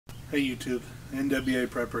Hey YouTube, NWA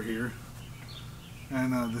Prepper here,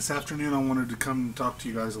 and this afternoon I wanted to come and talk to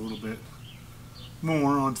you guys a little bit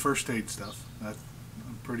more on first aid stuff. I'm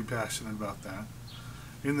pretty passionate about that.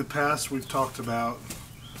 In the past we've talked about,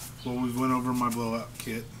 we've went over my blowout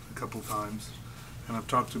kit a couple times, and I've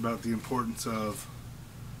talked about the importance of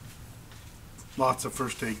lots of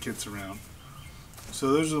first aid kits around.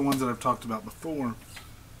 So those are the ones that I've talked about before.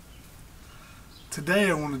 Today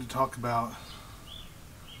I wanted to talk about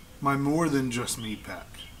my more than just me pack.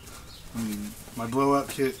 I mean, my blowout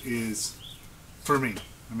kit is for me.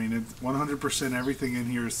 I mean, it's 100% everything in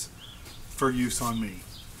here is for use on me.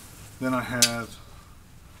 Then I have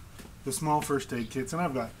the small first aid kits, and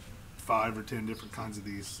I've got 5 or 10 different kinds of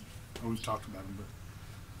these. We've talked about them,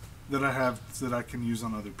 but that I have that I can use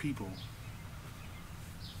on other people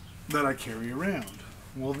that I carry around.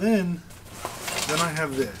 Well, then I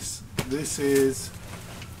have this. This is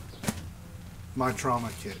my trauma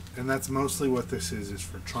kit, and that's mostly what this is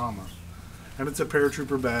for trauma. And it's a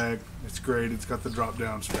paratrooper bag. It's great. It's got the drop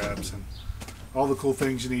down straps and all the cool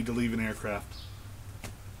things you need to leave an aircraft.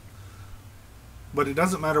 But it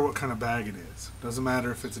doesn't matter what kind of bag it is. It doesn't matter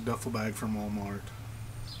if it's a duffel bag from Walmart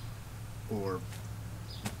or,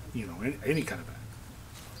 you know, any kind of bag.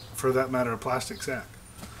 For that matter, a plastic sack.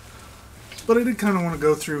 But I did kind of want to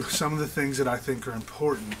go through some of the things that I think are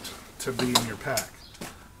important to be in your pack.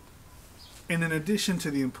 And in addition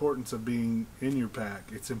to the importance of being in your pack,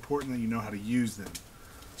 it's important that you know how to use them.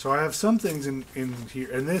 So I have some things in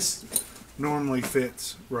here, and this normally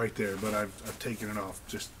fits right there, but I've taken it off.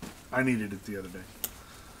 Just, I needed it the other day.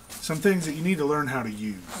 Some things that you need to learn how to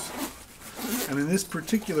use. And in this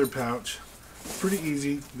particular pouch, pretty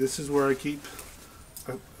easy. This is where I keep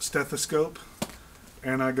a stethoscope,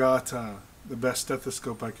 and I got the best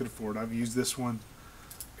stethoscope I could afford. I've used this one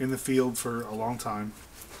in the field for a long time.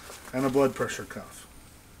 And a blood pressure cuff.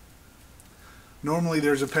 Normally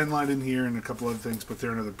there's a pen light in here and a couple other things, but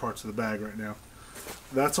they're in other parts of the bag right now.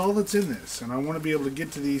 That's all that's in this, and I want to be able to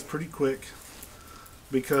get to these pretty quick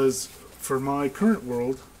because for my current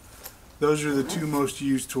world, those are the 2 most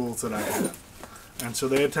used tools that I have. And so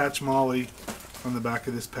they attach MOLLE on the back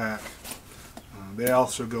of this pack. They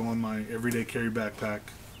also go on my everyday carry backpack.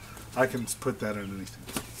 I can put that on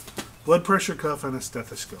anything. Blood pressure cuff and a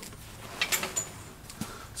stethoscope.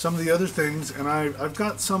 Some of the other things, and I've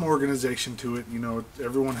got some organization to it. You know,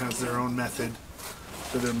 everyone has their own method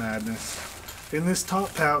to their madness. In this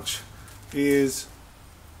top pouch is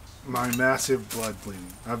my massive blood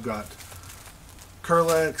bleeding. I've got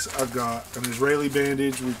Kerlix, I've got an Israeli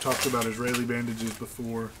bandage. We've talked about Israeli bandages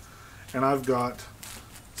before. And I've got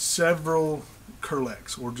several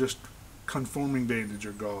Kerlix, or just conforming bandage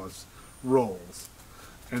or gauze rolls.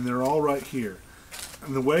 And they're all right here.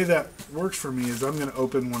 And the way that works for me is I'm going to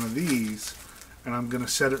open one of these and I'm going to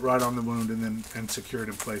set it right on the wound and secure it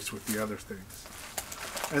in place with the other things.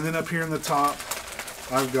 And then up here in the top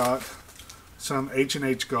I've got some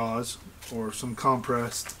H&H gauze or some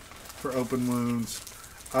compressed for open wounds.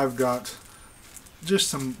 I've got just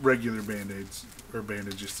some regular band-aids or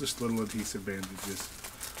bandages, just little adhesive bandages.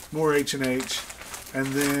 More H&H, and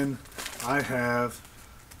then I have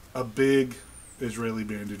a big Israeli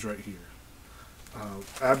bandage right here.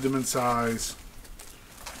 Abdomen size,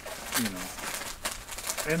 you know.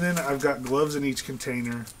 And then I've got gloves in each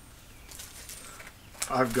container.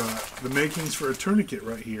 I've got the makings for a tourniquet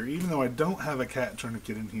right here. Even though I don't have a cat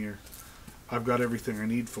tourniquet in here, I've got everything I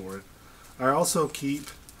need for it. I also keep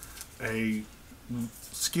a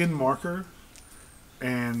skin marker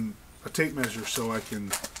and a tape measure so I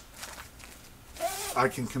can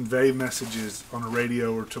convey messages on a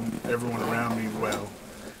radio or to everyone around me well.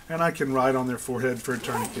 And I can write on their forehead for a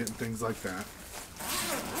tourniquet and things like that.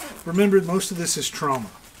 Remember, most of this is trauma.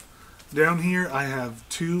 Down here I have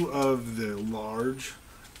 2 of the large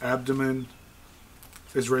abdomen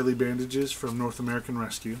Israeli bandages from North American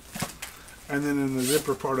Rescue. And then in the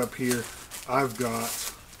zipper part up here, I've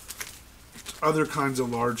got other kinds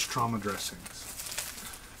of large trauma dressings.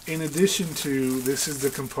 In addition to, this is the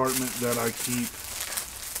compartment that I keep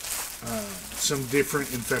some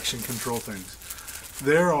different infection control things.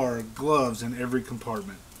 There are gloves in every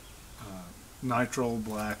compartment. Nitrile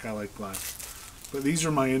black, I like black. But these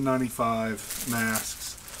are my N95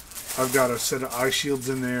 masks. I've got a set of eye shields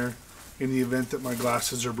in there in the event that my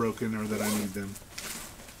glasses are broken or that I need them.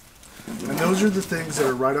 And those are the things that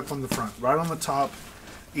are right up on the front, right on the top,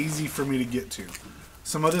 easy for me to get to.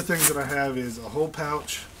 Some other things that I have is a whole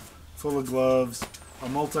pouch full of gloves, a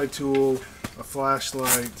multi-tool, a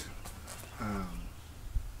flashlight,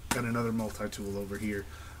 and another multi-tool over here.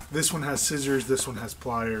 This one has scissors, this one has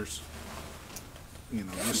pliers. you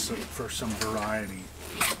know, just for some variety.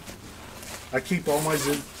 I keep all my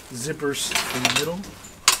zippers in the middle.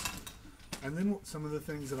 And then some of the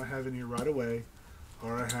things that I have in here right away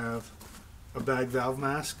are I have a bag valve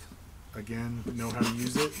mask. Again, know how to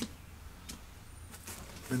use it.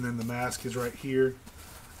 And then the mask is right here.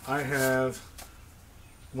 I have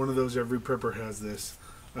one of those, every prepper has this,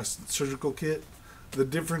 a surgical kit. The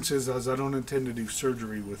difference is I don't intend to do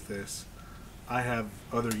surgery with this. I have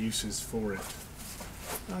other uses for it.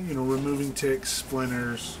 You know, removing ticks,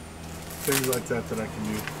 splinters, things like that I can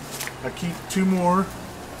do. I keep 2 more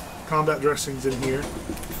combat dressings in here.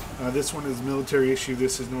 This one is military issue.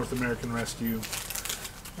 This is North American Rescue.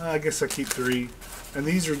 I guess I keep 3. And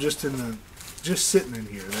these are just sitting in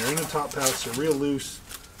here. They're in a top pouch. They're real loose.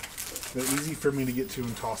 They're easy for me to get to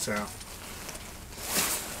and toss out.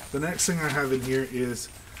 The next thing I have in here is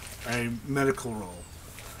a medical roll.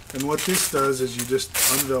 And what this does is you just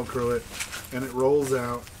unvelcro it and it rolls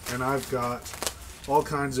out, and I've got all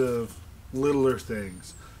kinds of littler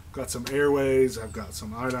things. I've got some airways, I've got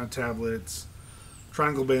some iodine tablets,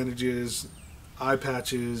 triangle bandages, eye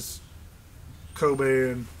patches,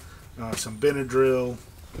 Coban, some Benadryl,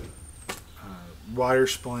 wire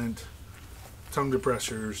splint, tongue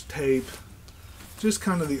depressors, tape, just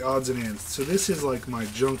kind of the odds and ends. So this is like my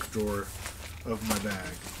junk drawer of my bag.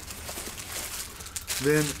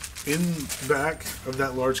 Then in back of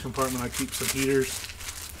that large compartment I keep some heaters,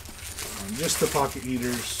 just the pocket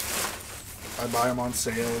heaters. I buy them on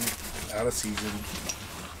sale, out of season.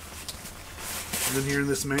 And then here in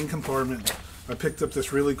this main compartment I picked up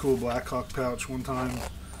this really cool Blackhawk pouch one time,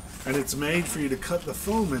 and it's made for you to cut the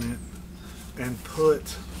foam in it and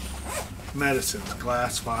put medicines,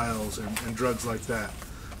 glass vials, and drugs like that.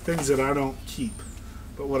 Things that I don't keep.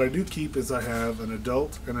 But what I do keep is I have an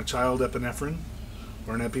adult and a child epinephrine,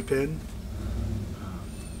 or an EpiPen.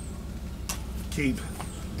 Keep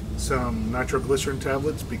some nitroglycerin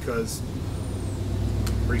tablets because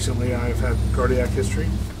recently I've had cardiac history.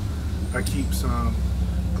 I keep some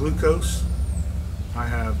glucose. I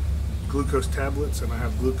have glucose tablets and I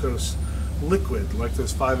have glucose liquid, like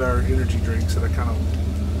those 5-hour energy drinks that I kind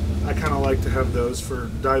of like to have those for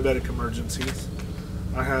diabetic emergencies.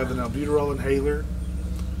 I have an albuterol inhaler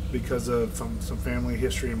because of some family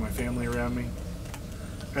history in my family around me.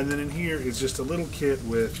 And then in here is just a little kit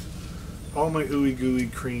with all my ooey gooey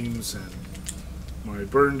creams and my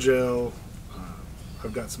burn gel.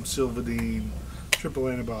 I've got some Silvadene, triple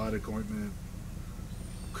antibiotic ointment,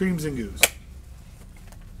 creams and goos.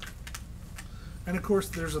 And of course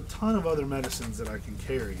there's a ton of other medicines that I can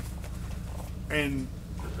carry. And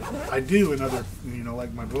I do in other, you know,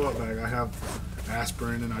 like my blow-up bag, I have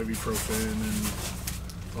aspirin and ibuprofen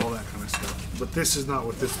and all that kind of stuff. But this is not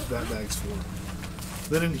what that bag's for.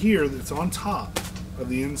 Then in here, that's on top of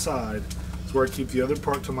the inside, is where I keep the other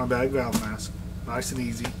part to my bag valve mask. Nice and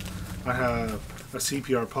easy. I have a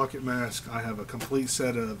CPR pocket mask. I have a complete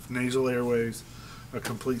set of nasal airways, a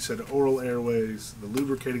complete set of oral airways, the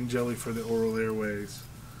lubricating jelly for the oral airways.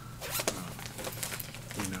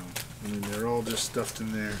 You know, I mean, they're all just stuffed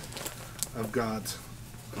in there. I've got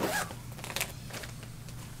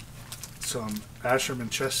some Asherman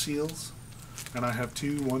chest seals, and I have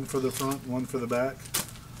 2, one for the front, one for the back,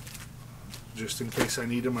 just in case I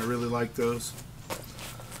need them. I really like those.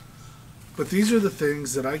 But these are the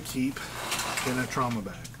things that I keep in a trauma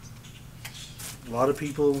bag. A lot of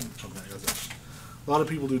people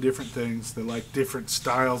do different things. They like different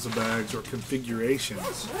styles of bags or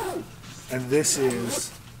configurations, and this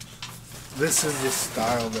is the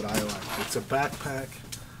style that I like. It's a backpack.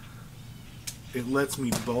 It lets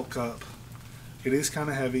me bulk up. It is kind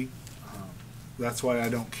of heavy. That's why I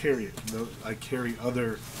don't carry it. I carry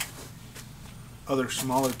other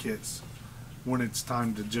smaller kits when it's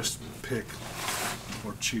time to just pick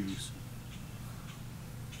or choose.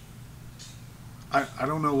 I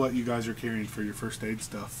don't know what you guys are carrying for your first aid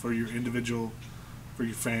stuff, for your individual, for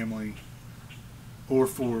your family, or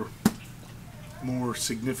for more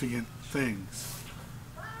significant things.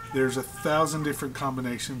 There's 1,000 different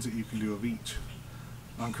combinations that you can do of each.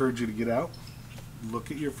 I encourage you to get out,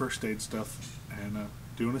 look at your first aid stuff, and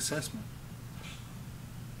do an assessment.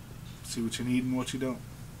 See what you need and what you don't.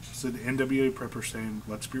 So the NWA Prepper saying,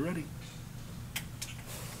 let's be ready.